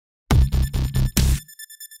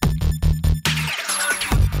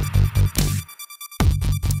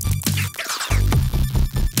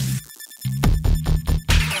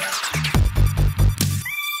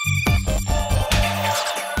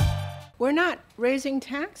raising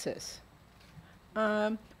taxes,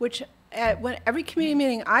 which every community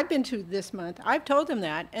meeting I've been to this month, I've told them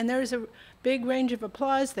that, and there's a big range of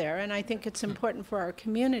applause there, and I think it's important for our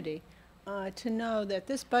community to know that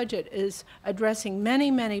this budget is addressing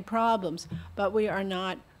many, many problems, but we are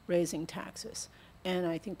not raising taxes, and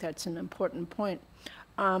I think that's an important point.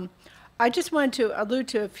 I just wanted to allude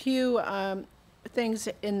to a few things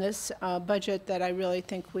in this budget that I really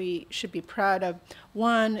think we should be proud of.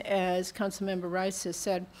 One, as Councilmember Rice has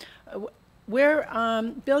said, we're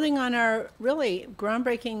building on our really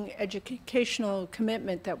groundbreaking educational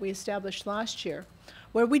commitment that we established last year,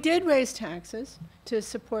 where we did raise taxes to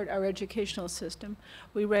support our educational system.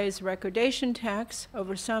 We raised recordation tax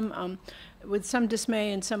over some, with some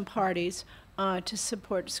dismay in some parties, to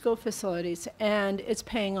support school facilities, and it's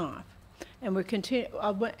paying off. And we're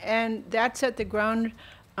and that set the ground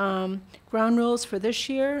rules for this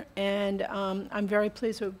year, and I'm very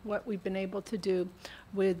pleased with what we've been able to do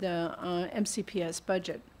with the MCPS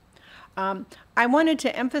budget. I wanted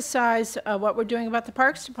to emphasize what we're doing about the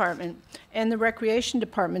Parks Department and the Recreation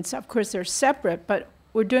Departments. Of course, they're separate, but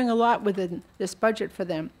we're doing a lot within this budget for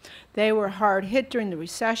them. They were hard hit during the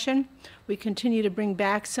recession. We continue to bring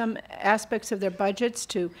back some aspects of their budgets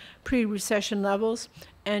to pre-recession levels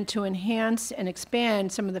and to enhance and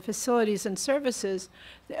expand some of the facilities and services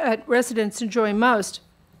that residents enjoy most.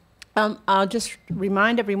 I'll just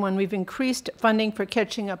remind everyone we've increased funding for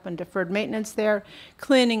catching up on deferred maintenance there,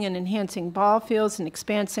 cleaning and enhancing ball fields, and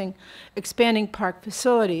expanding park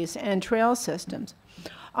facilities and trail systems.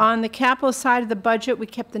 On the capital side of the budget, we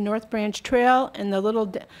kept the North Branch Trail and the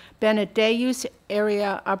Little Bennett Day Use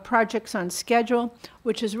area projects on schedule,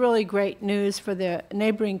 which is really great news for the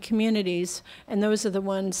neighboring communities, and those are the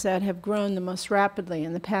ones that have grown the most rapidly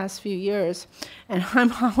in the past few years. And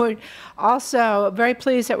I'm also very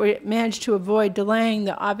pleased that we managed to avoid delaying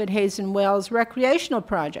the Ovid Hazen Wells recreational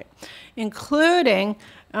project, including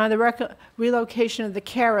the relocation of the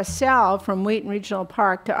carousel from Wheaton Regional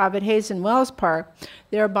Park to Ovid Hazen Wells Park,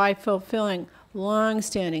 thereby fulfilling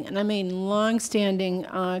long-standing, and I mean long-standing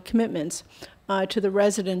commitments to the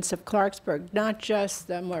residents of Clarksburg, not just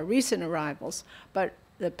the more recent arrivals, but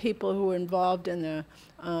the people who were involved in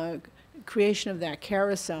the creation of that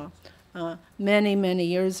carousel many, many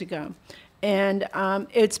years ago. And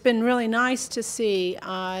it's been really nice to see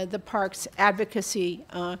the parks advocacy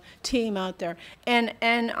team out there. And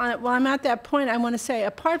while I'm at that point, I want to say,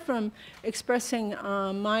 apart from expressing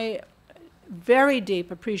my very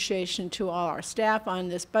deep appreciation to all our staff on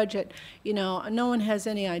this budget, you know, no one has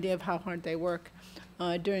any idea of how hard they work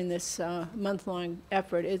during this month-long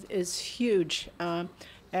effort. It is huge.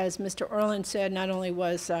 As Mr. Orland said, not only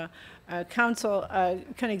was council, kind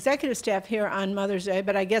of executive staff here on Mother's Day,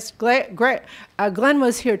 but I guess Glenn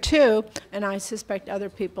was here too, and I suspect other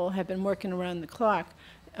people have been working around the clock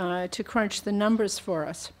to crunch the numbers for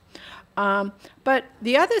us. But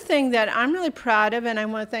the other thing that I'm really proud of, and I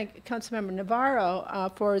want to thank Councilmember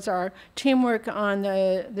Navarro for, is our teamwork on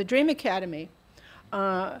the Dream Academy.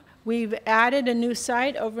 We've added a new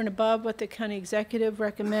site over and above what the county executive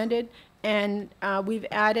recommended, and we've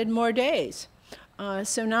added more days.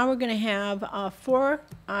 So now we're going to have 4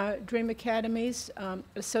 Dream Academies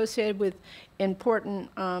associated with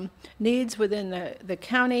important needs within the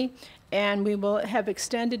county, and we will have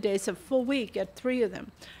extended days, of full week at 3 of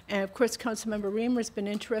them. And of course, Councilmember Reamer's been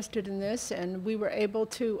interested in this, and we were able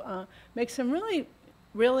to make some really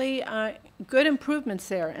good improvements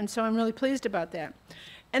there, and so I'm really pleased about that.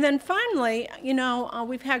 And then finally, you know,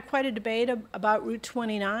 we've had quite a debate about Route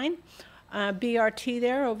 29. BRT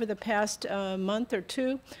there over the past month or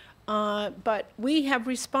two, but we have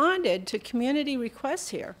responded to community requests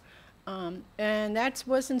here, and that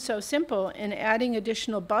wasn't so simple in adding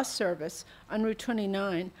additional bus service on Route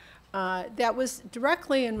 29. That was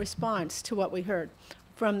directly in response to what we heard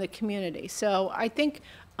from the community. So I think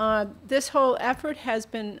this whole effort has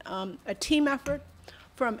been a team effort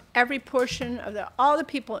from every portion of all the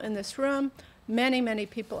people in this room, many, many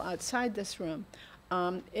people outside this room.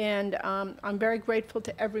 I'm very grateful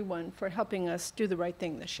to everyone for helping us do the right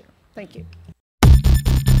thing this year. Thank you.